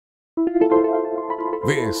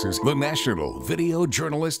This is the National Video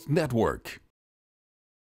Journalist Network.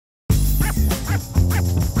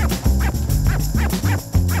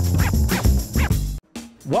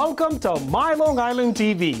 Welcome to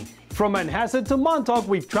MyLITV. From Manhasset to Montauk,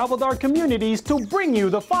 we've traveled our communities to bring you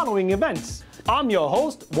the following events. I'm your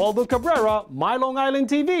host, Waldo Cabrera.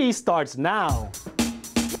 MyLITV starts now.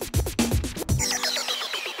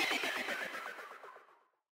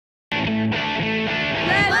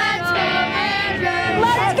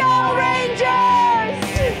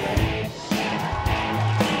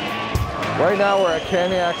 Right now we're at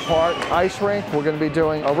Caniac Park Ice Rink. We're going to be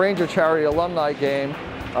doing a Ranger Charity alumni game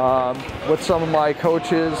with some of my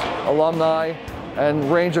coaches, alumni,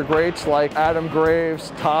 and Ranger greats like Adam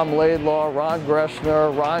Graves, Tom Laidlaw, Ron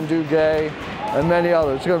Greschner, Ron Duguay, and many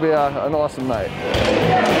others. It's going to be an awesome night.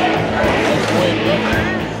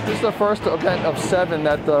 This is the first event of 7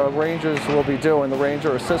 that the Rangers will be doing, the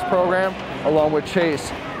Ranger Assist Program, along with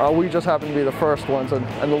Chase. We just happen to be the first ones and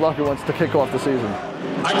the lucky ones to kick off the season.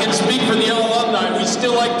 I can speak for the alumni. We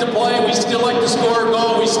still like to play, we still like to score a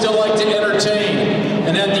goal, we still like to entertain.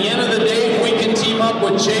 And at the end of the day, if we can team up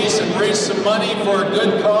with Chase and raise some money for a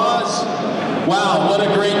good cause, wow, what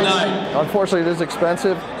a great night. Unfortunately, it is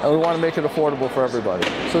expensive, and we want to make it affordable for everybody.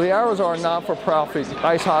 So the Arrows are a not-for-profit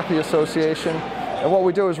ice hockey association, and what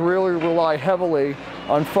we do is really rely heavily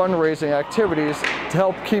on fundraising activities to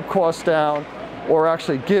help keep costs down or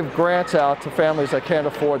actually give grants out to families that can't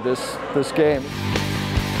afford this game.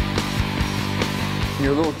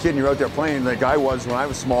 You're a little kid and you're out there playing like I was when I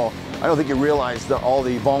was small. I don't think you realize that all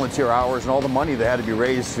the volunteer hours and all the money that had to be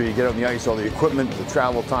raised for you to get on the ice, all the equipment, the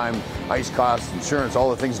travel time, ice costs, insurance, all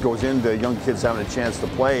the things goes into young kids having a chance to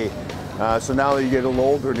play. So now that you get a little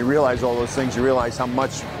older and you realize all those things, you realize how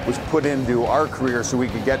much was put into our career so we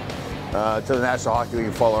could get to the National Hockey League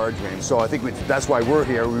and follow our dreams. So I think that's why we're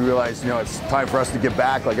here. We realize, it's time for us to give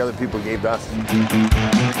back like other people gave to us.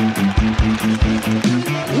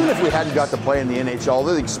 Even if we hadn't got to play in the NHL, all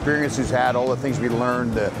the experiences we had, all the things we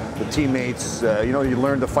learned, the teammates, you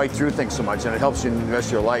learn to fight through things so much, and it helps you in the rest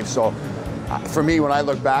of your life. So for me, when I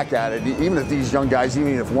look back at it, even if these young guys,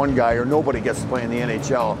 even if one guy or nobody gets to play in the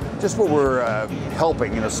NHL, just what we're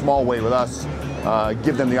helping in a small way with us,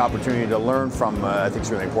 give them the opportunity to learn from, I think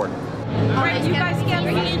is really important. All right, you guys get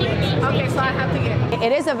me? Okay, so I have to get.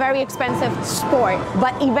 It is a very expensive sport,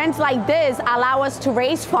 but events like this allow us to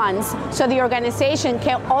raise funds so the organization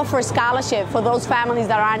can offer scholarship for those families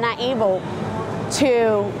that are not able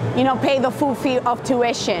to, pay the full fee of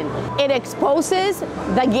tuition. It exposes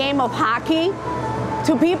the game of hockey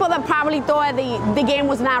to people that probably thought the game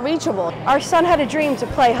was not reachable. Our son had a dream to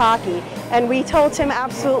play hockey, and we told him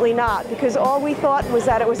absolutely not, because all we thought was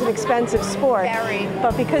that it was an expensive sport. Very.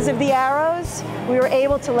 But because of the Arrows, we were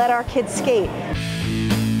able to let our kids skate.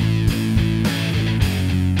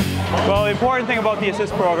 Well, the important thing about the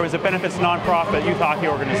Assist program is it benefits nonprofit youth hockey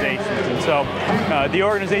organizations. And so the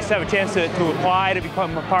organizations have a chance to apply to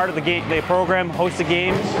become a part of the program, host a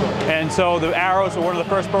game. And so the Arrows were one of the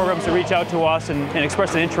first programs to reach out to us and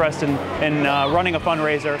express an interest in running a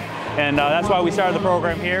fundraiser. And that's why we started the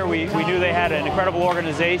program here. We knew they had an incredible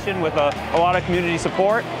organization with a lot of community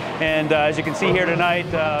support. And as you can see here tonight,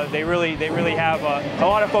 they really have a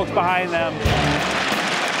lot of folks behind them.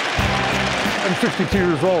 I'm 62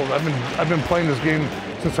 years old. I've been playing this game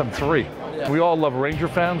since I'm 3. We all love Ranger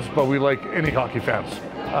fans, but we like any hockey fans.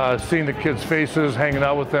 Seeing the kids' faces, hanging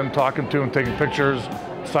out with them, talking to them, taking pictures,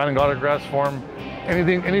 signing autographs for them.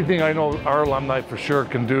 Anything I know our alumni for sure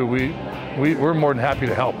can do, we're more than happy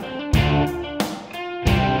to help.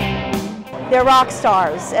 They're rock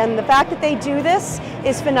stars, and the fact that they do this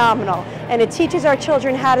is phenomenal. And it teaches our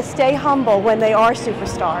children how to stay humble when they are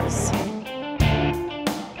superstars.